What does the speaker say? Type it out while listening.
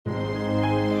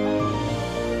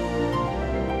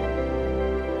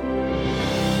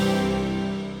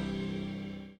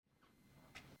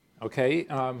Okay,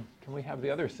 can we have the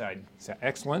other side?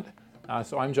 Excellent.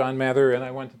 So I'm John Mather, and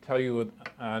I want to tell you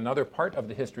another part of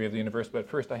the history of the universe, but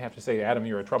first I have to say, Adam,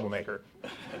 you're a troublemaker.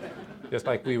 Just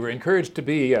like we were encouraged to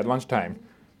be at lunchtime.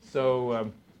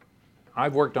 So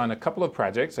I've worked on a couple of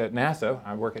projects at NASA.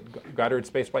 I work at Goddard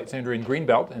Space Flight Center in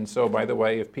Greenbelt, and so, by the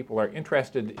way, if people are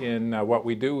interested in what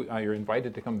we do, you're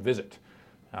invited to come visit.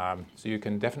 So you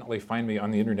can definitely find me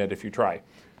on the internet if you try.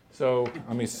 So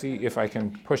let me see if I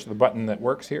can push the button that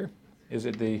works here. Is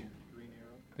it the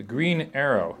green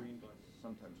arrow? Green button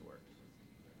sometimes works.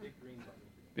 Big green button.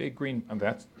 Big green,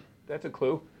 that's a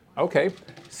clue. Okay,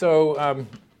 so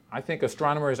I think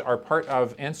astronomers are part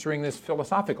of answering this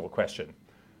philosophical question.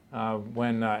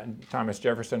 When Thomas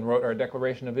Jefferson wrote our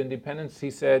Declaration of Independence,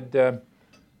 he said the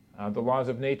laws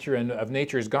of nature and of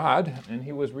nature's God, and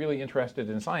he was really interested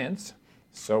in science,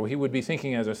 so he would be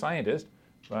thinking as a scientist,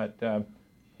 but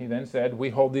he then said, we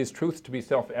hold these truths to be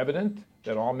self-evident,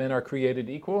 that all men are created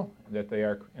equal, that they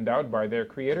are endowed by their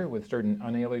Creator with certain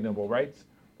unalienable rights,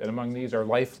 that among these are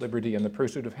life, liberty, and the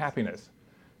pursuit of happiness.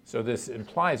 So this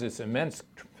implies this immense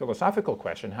philosophical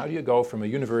question: how do you go from a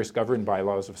universe governed by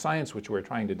laws of science, which we're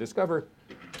trying to discover,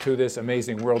 to this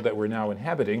amazing world that we're now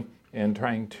inhabiting and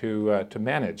trying to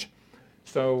manage?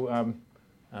 So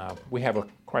we have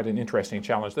quite an interesting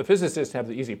challenge. The physicists have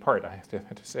the easy part, I have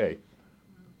to say.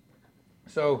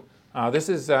 So this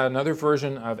is another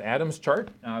version of Adam's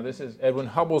chart. This is Edwin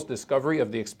Hubble's discovery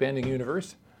of the expanding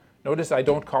universe. Notice I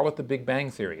don't call it the Big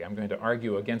Bang Theory. I'm going to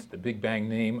argue against the Big Bang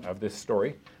name of this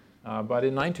story. But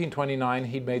in 1929,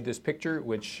 he made this picture,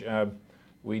 which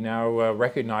we now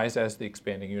recognize as the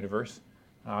expanding universe.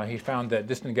 He found that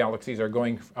distant galaxies are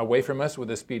going away from us with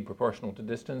a speed proportional to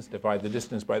distance. Divide the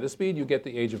distance by the speed, you get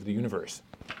the age of the universe.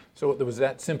 So it was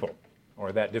that simple,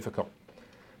 or that difficult.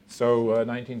 So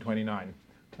 1929.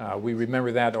 We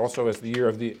remember that also as the year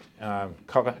of the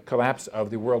collapse of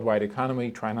the worldwide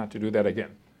economy. Try not to do that again.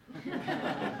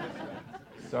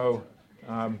 So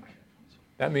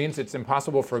that means it's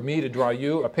impossible for me to draw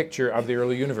you a picture of the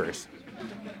early universe.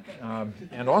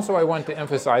 And also I want to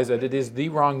emphasize that it is the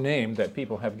wrong name that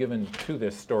people have given to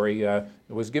this story. It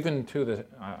was given to the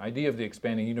idea of the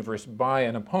expanding universe by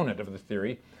an opponent of the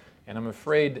theory. And I'm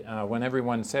afraid when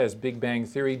everyone says Big Bang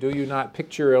Theory, do you not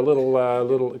picture a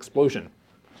little explosion?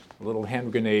 A little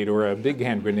hand grenade or a big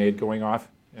hand grenade going off,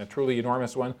 a truly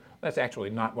enormous one? That's actually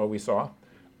not what we saw.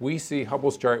 We see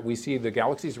Hubble's chart, we see the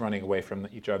galaxies running away from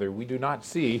each other. We do not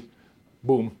see,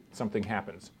 boom, something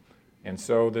happens. And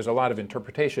so there's a lot of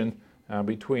interpretation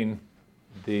between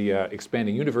the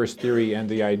expanding universe theory and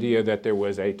the idea that there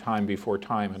was a time before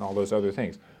time and all those other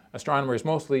things. Astronomers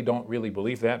mostly don't really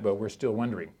believe that, but we're still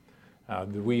wondering.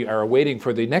 We are waiting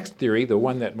for the next theory, the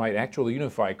one that might actually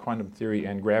unify quantum theory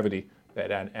and gravity that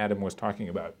Adam was talking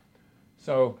about.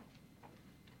 So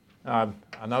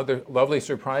another lovely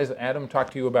surprise, Adam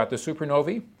talked to you about the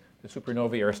supernovae. The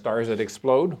supernovae are stars that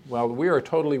explode. Well, we are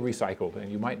totally recycled,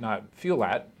 and you might not feel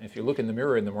that. If you look in the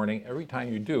mirror in the morning, every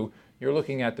time you do, you're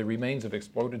looking at the remains of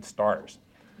exploded stars.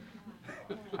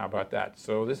 How about that?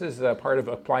 So this is part of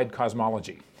applied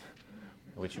cosmology,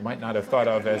 which you might not have thought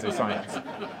of as a science.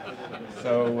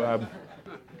 So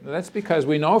that's because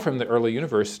we know from the early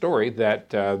universe story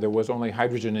that there was only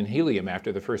hydrogen and helium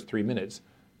after the first 3 minutes.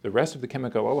 The rest of the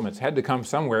chemical elements had to come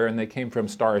somewhere, and they came from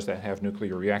stars that have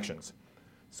nuclear reactions.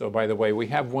 So by the way, we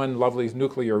have one lovely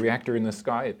nuclear reactor in the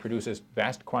sky. It produces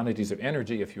vast quantities of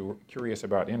energy. If you're curious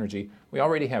about energy, we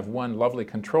already have one lovely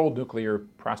controlled nuclear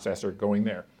processor going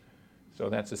there. So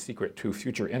that's a secret to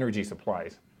future energy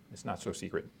supplies. It's not so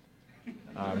secret.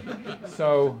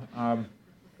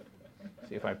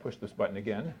 See if I push this button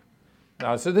again.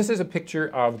 So this is a picture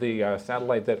of the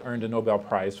satellite that earned a Nobel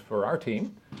Prize for our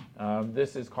team.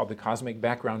 This is called the Cosmic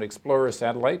Background Explorer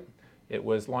satellite. It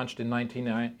was launched in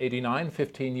 1989,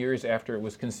 15 years after it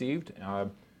was conceived,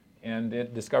 and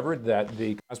it discovered that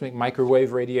the cosmic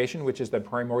microwave radiation, which is the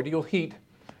primordial heat,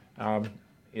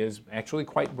 is actually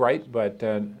quite bright, but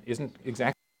isn't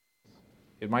exactly.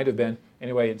 It might have been.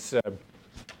 Anyway, it's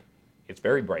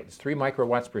very bright. It's 3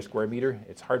 microwatts per square meter.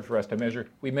 It's hard for us to measure.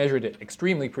 We measured it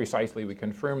extremely precisely. We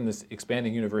confirmed this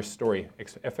expanding universe story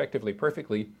effectively,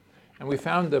 perfectly, and we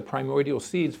found the primordial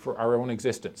seeds for our own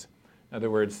existence. In other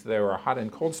words, there are hot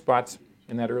and cold spots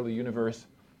in that early universe,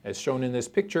 as shown in this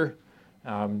picture,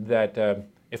 that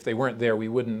if they weren't there, we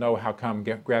wouldn't know how come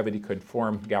gravity could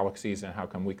form galaxies and how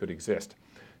come we could exist.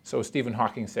 So Stephen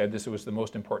Hawking said this was the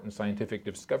most important scientific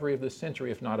discovery of this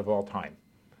century, if not of all time.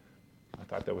 I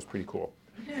thought that was pretty cool.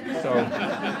 So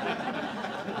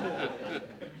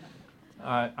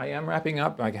I am wrapping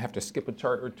up. I have to skip a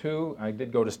chart or two. I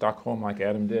did go to Stockholm like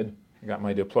Adam did. I got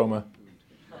my diploma.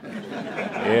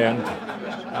 And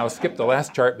I'll skip the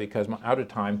last chart because I'm out of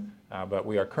time, but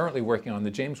we are currently working on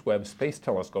the James Webb Space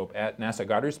Telescope at NASA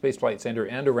Goddard Space Flight Center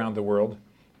and around the world.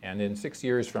 And in 6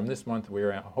 years from this month,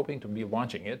 we're hoping to be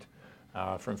launching it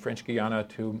from French Guiana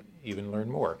to even learn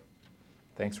more.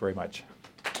 Thanks very much.